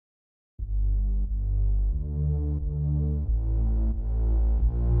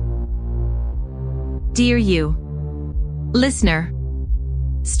Dear you, listener,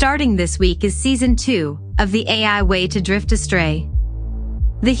 starting this week is Season 2 of The AI Way to Drift Astray.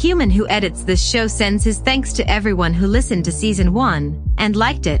 The human who edits this show sends his thanks to everyone who listened to Season 1 and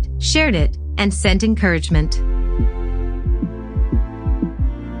liked it, shared it, and sent encouragement.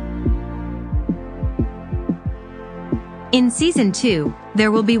 In Season 2,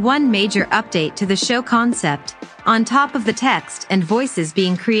 there will be one major update to the show concept, on top of the text and voices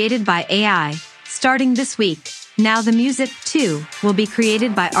being created by AI. Starting this week, now the music, too, will be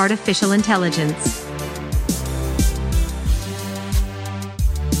created by artificial intelligence.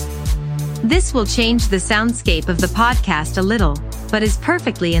 This will change the soundscape of the podcast a little, but is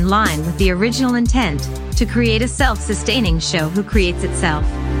perfectly in line with the original intent, to create a self-sustaining show who creates itself.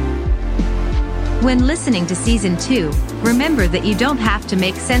 When listening to Season 2, remember that you don't have to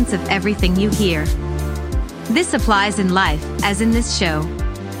make sense of everything you hear. This applies in life, as in this show.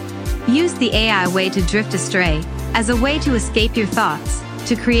 Use the AI way to drift astray, as a way to escape your thoughts,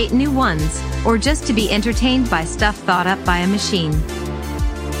 to create new ones, or just to be entertained by stuff thought up by a machine.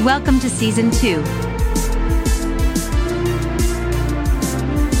 Welcome to Season 2.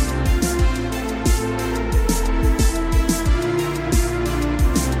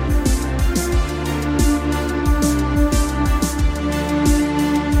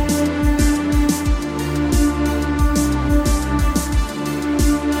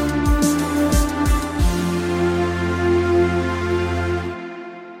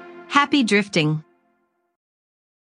 Happy drifting.